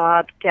better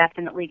job,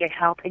 definitely get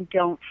help, and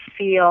don't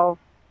feel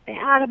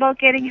bad about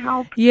getting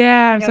help.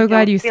 Yeah, I'm so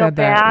glad you said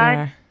that.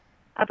 Yeah.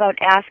 About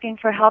asking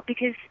for help,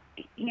 because,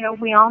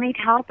 we all need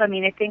help. I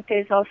mean, I think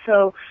there's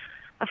also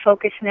a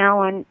focus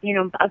now on,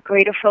 a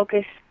greater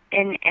focus,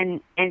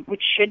 and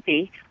which should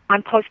be,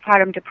 on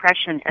postpartum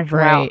depression as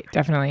well. Right,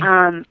 definitely.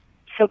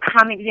 So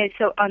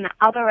on the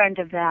other end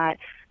of that,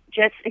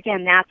 just,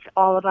 again, that's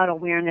all about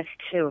awareness,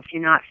 too. If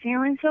you're not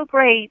feeling so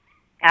great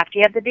after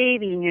you have the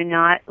baby and you're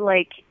not,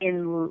 like,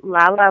 in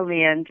la-la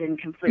land and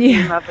completely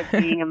in love with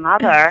being a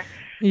mother,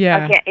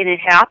 and it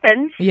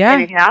happens. Yeah.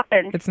 And it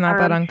happens. It's not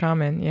that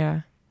uncommon,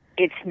 yeah.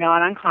 It's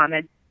not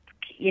uncommon.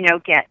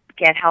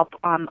 Get help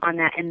on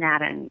that in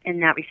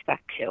that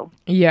respect, too.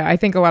 Yeah, I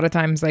think a lot of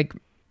times, like,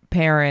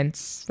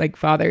 parents, like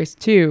fathers,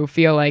 too,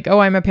 feel like, oh,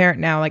 I'm a parent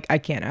now, like, I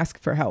can't ask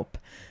for help.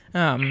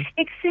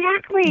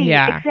 Exactly.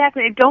 Yeah.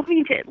 Exactly. I don't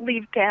mean to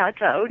leave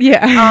dads out.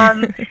 Yeah.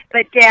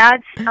 But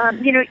dads,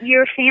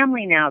 you're a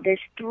family now. There's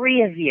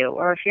 3 of you,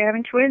 or if you're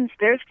having twins,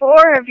 there's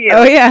 4 of you.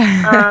 Oh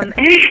yeah.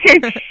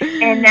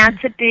 And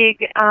that's a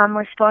big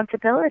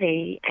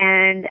responsibility,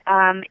 and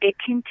it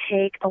can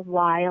take a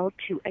while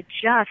to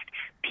adjust.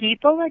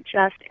 People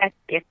adjust at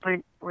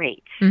different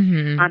rates.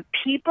 Mm-hmm.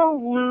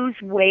 People lose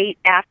weight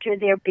after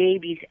their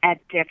babies at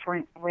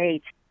different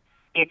rates.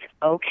 It's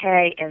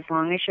okay as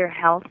long as you're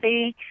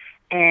healthy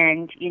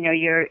and,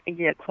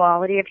 the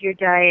quality of your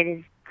diet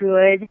is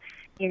good,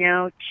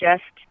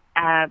 just,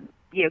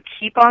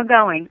 keep on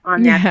going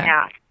on that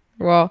path.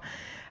 Well,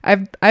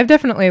 I've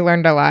definitely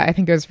learned a lot. I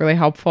think it was really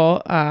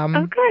helpful.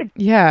 Oh, good.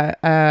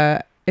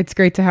 Yeah. It's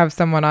great to have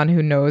someone on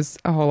who knows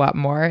a whole lot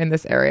more in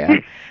this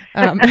area.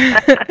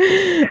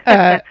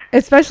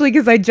 Especially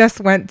because I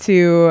just went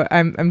to,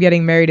 I'm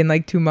getting married in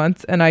like 2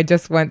 months, and I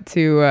just went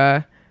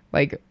to,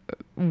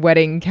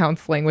 wedding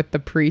counseling with the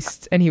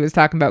priest, and he was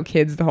talking about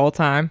kids the whole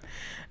time.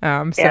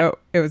 So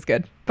it was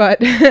good. But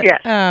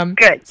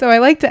good. So I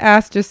like to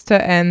ask, just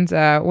to end,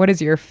 what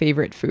is your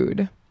favorite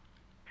food?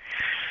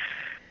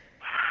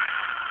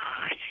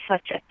 It's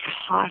such a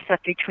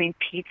toss-up between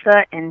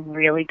pizza and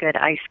really good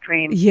ice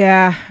cream.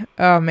 Yeah.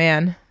 Oh,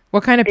 man.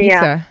 What kind of pizza?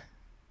 Yeah.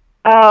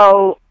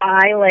 Oh,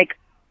 I like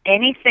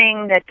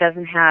anything that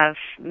doesn't have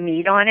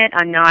meat on it.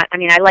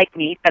 I like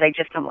meat, but I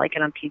just don't like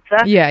it on pizza.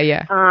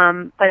 Yeah.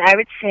 But I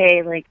would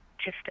say, like,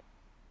 just,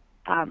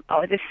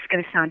 this is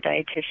going to sound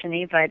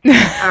dietitian-y, but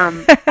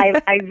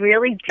I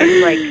really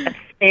do like a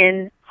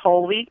thin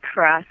whole wheat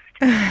crust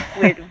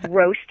with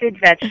roasted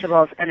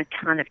vegetables and a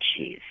ton of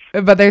cheese.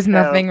 But there's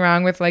nothing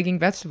wrong with liking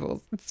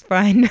vegetables. It's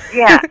fine.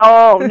 Yeah.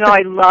 Oh no,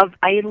 I love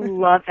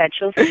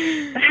vegetables.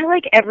 But I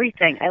like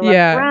everything. I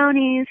love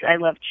brownies. I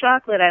love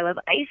chocolate. I love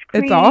ice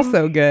cream. It's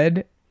also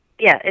good.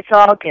 Yeah, it's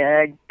all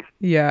good.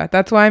 Yeah,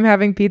 that's why I'm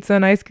having pizza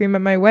and ice cream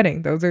at my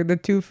wedding. Those are the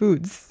two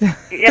foods.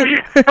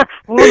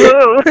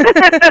 Woohoo!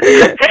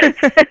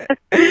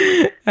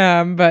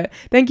 But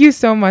thank you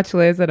so much,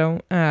 Liz. I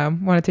don't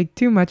want to take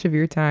too much of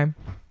your time.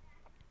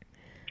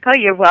 Oh,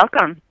 you're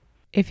welcome.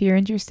 If you're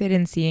interested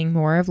in seeing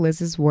more of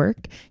Liz's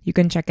work, you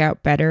can check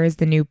out Better is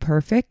the New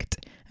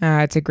Perfect.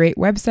 It's a great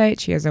website.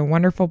 She has a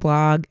wonderful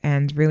blog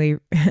and really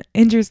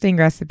interesting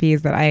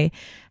recipes that I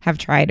have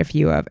tried a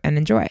few of and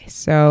enjoy.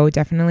 So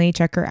definitely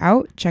check her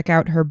out. Check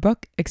out her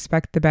book,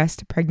 Expect the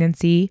Best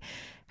Pregnancy,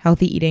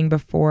 Healthy Eating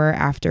Before,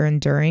 After, and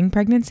During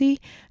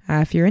Pregnancy,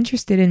 if you're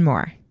interested in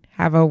more.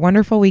 Have a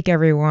wonderful week,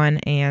 everyone,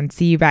 and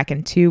see you back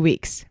in 2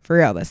 weeks. For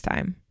real this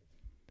time.